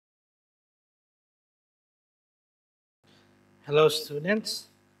Hello, students.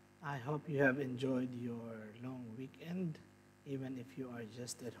 I hope you have enjoyed your long weekend, even if you are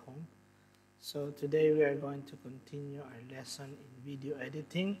just at home. So, today we are going to continue our lesson in video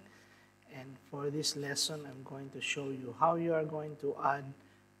editing. And for this lesson, I'm going to show you how you are going to add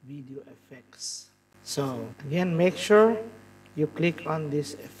video effects. So, again, make sure you click on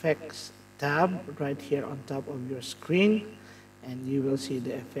this effects tab right here on top of your screen, and you will see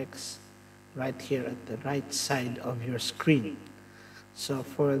the effects right here at the right side of your screen. So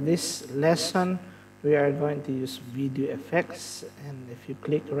for this lesson, we are going to use video effects, and if you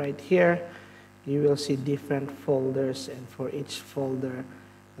click right here, you will see different folders, and for each folder,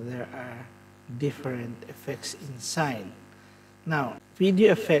 there are different effects inside. Now,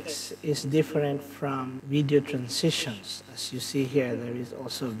 video effects is different from video transitions. As you see here, there is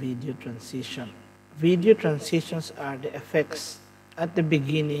also video transition. Video transitions are the effects at the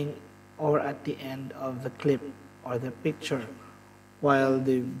beginning or at the end of the clip or the picture, while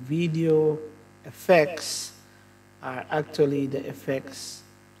the video effects are actually the effects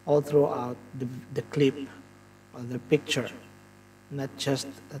all throughout the clip or the picture, not just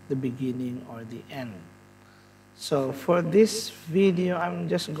at the beginning or the end. So for this video, I'm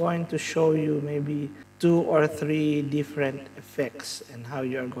just going to show you maybe 2 or 3 different effects and how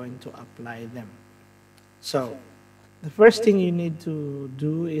you are going to apply them. So the first thing you need to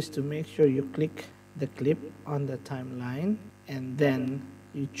do is to make sure you click the clip on the timeline, and then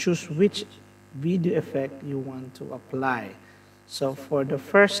you choose which video effect you want to apply. So for the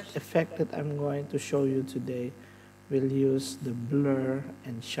first effect that I'm going to show you today, we'll use the blur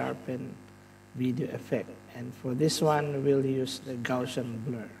and sharpen video effect. And for this one, we'll use the Gaussian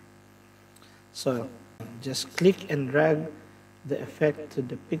blur. So just click and drag the effect to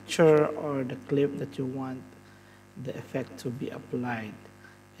the picture or the clip that you want the effect to be applied.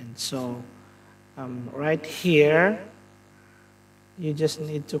 And so right here, you just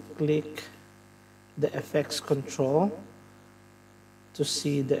need to click the effects control to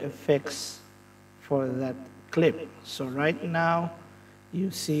see the effects for that clip. So right now, you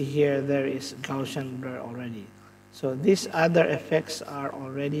see here there is Gaussian blur already. So these other effects are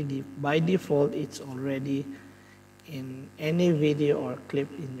already, by default, it's already in any video or clip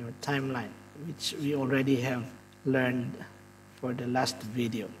in your timeline, which we already have learned for the last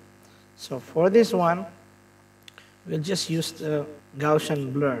video. So for this one, we'll just use the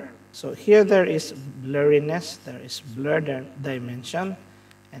Gaussian blur. So here there is blurriness, there is blur dimension,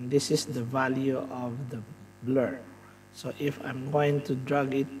 and this is the value of the blur. So if I'm going to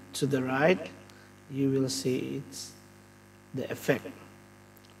drag it to the right, you will see it's the effect.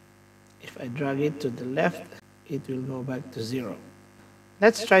 If I drag it to the left, it will go back to 0.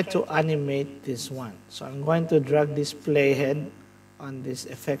 Let's try to animate this one. So I'm going to drag this playhead on this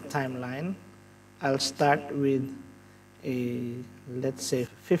effect timeline. I'll start with a, let's say,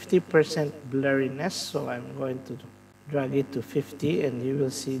 50% blurriness. So I'm going to drag it to 50, and you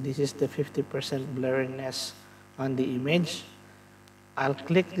will see this is the 50% blurriness on the image. I'll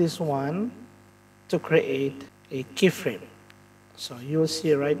click this one to create a keyframe. So you'll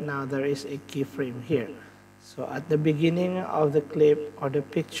see right now there is a keyframe here. So at the beginning of the clip or the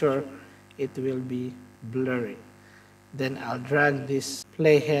picture, it will be blurry. Then I'll drag this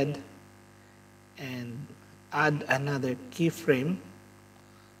playhead and add another keyframe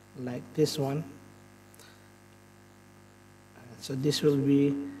like this one. So this will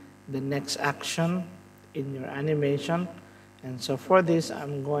be the next action in your animation. And so for this,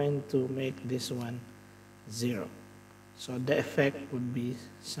 I'm going to make this one 0. So the effect would be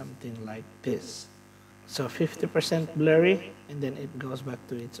something like this. So 50% blurry, and then it goes back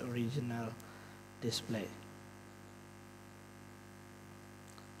to its original display.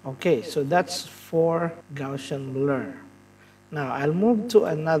 Okay, so that's for Gaussian blur. Now I'll move to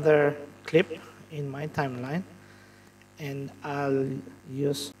another clip in my timeline, and I'll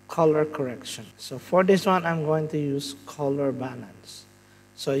use color correction. So for this one, I'm going to use color balance.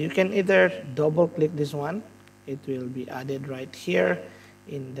 So you can either double click this one, it will be added right here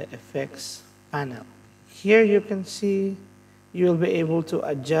in the effects panel. Here you can see you will be able to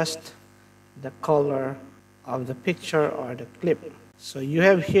adjust the color of the picture or the clip. So you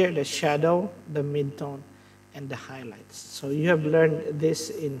have here the shadow, the midtone, and the highlights. So you have learned this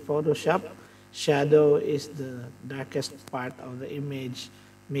in Photoshop. Shadow is the darkest part of the image.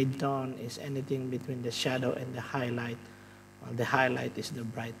 Midtone is anything between the shadow and the highlight, while the highlight is the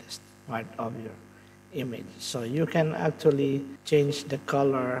brightest part of your image. So you can actually change the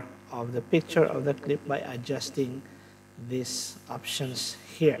color of the picture of the clip by adjusting these options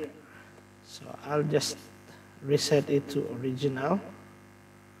here. So I'll just reset it to original,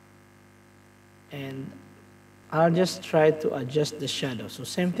 and I'll just try to adjust the shadow. So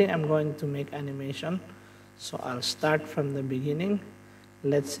same thing, I'm going to make animation. So I'll start from the beginning.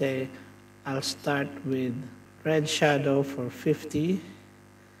 Let's say I'll start with red shadow for 50,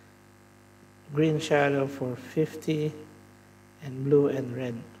 green shadow for 50, and blue and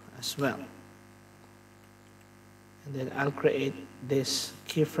red as well. And then I'll create these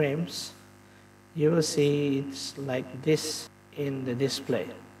keyframes. You will see it's like this in the display.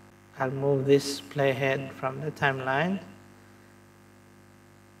 I'll move this playhead from the timeline,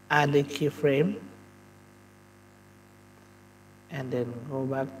 add a keyframe, and then go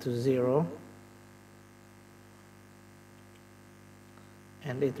back to 0,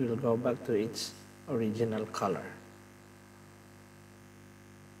 and it will go back to its original color.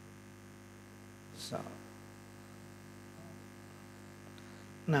 So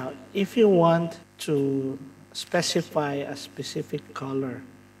now if you want to specify a specific color,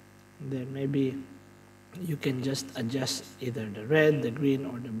 then maybe you can just adjust either the red, the green,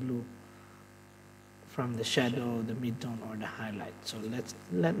 or the blue from the shadow, the midtone, or the highlight. So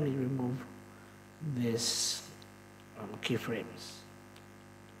let me remove these keyframes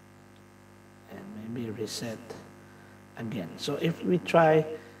and maybe reset again. So if we try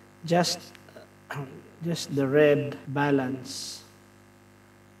just the red balance.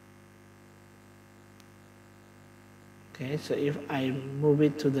 Okay, so if I move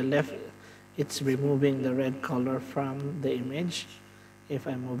it to the left, it's removing the red color from the image. If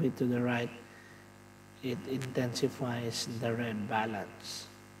I move it to the right, it intensifies the red balance.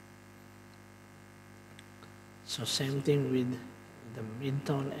 So same thing with the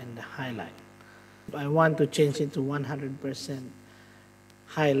midtone and the highlight. If I want to change it to 100%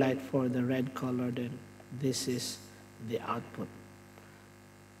 highlight for the red color, then this is the output.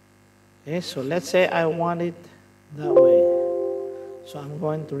 Okay, so let's say I want it that way. So I'm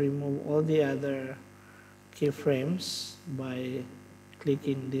going to remove all the other keyframes by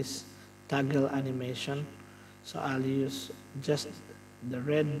clicking this toggle animation. So I'll use just the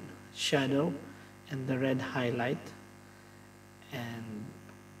red shadow and the red highlight and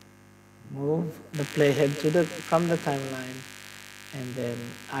move the playhead from the timeline, and then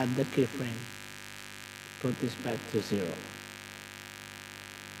add the keyframe. Put this back to 0.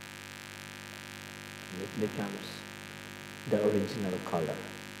 And it becomes the original color.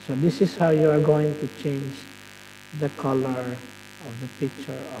 So this is how you are going to change the color of the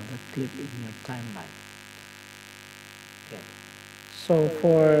picture of the clip in your timeline. Okay. So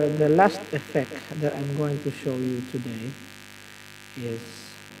for the last effect that I'm going to show you today is,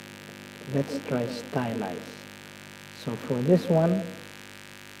 let's try stylize. So for this one,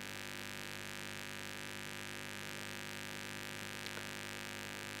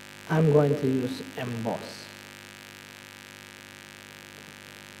 I'm going to use Emboss.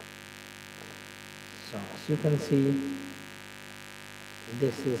 So as you can see,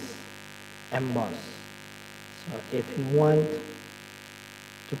 this is Emboss. So if you want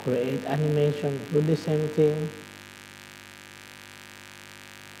to create animation, do the same thing.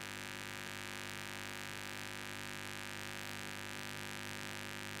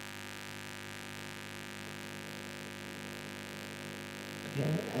 Okay,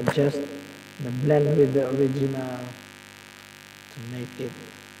 adjust the blend with the original to make it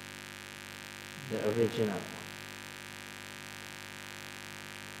the original.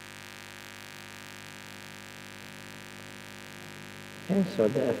 Okay, so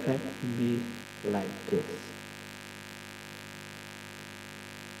the effect will be like this.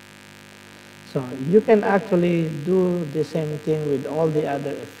 So you can actually do the same thing with all the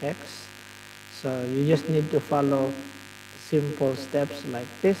other effects. So you just need to follow simple steps like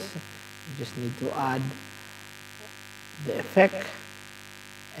this. You just need to add the effect,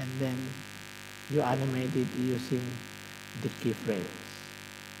 and then you animate it using the keyframes.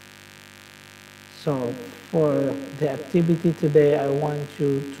 So for the activity today, I want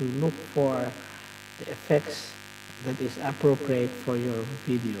you to look for the effects that is appropriate for your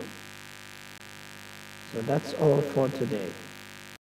video. So that's all for today.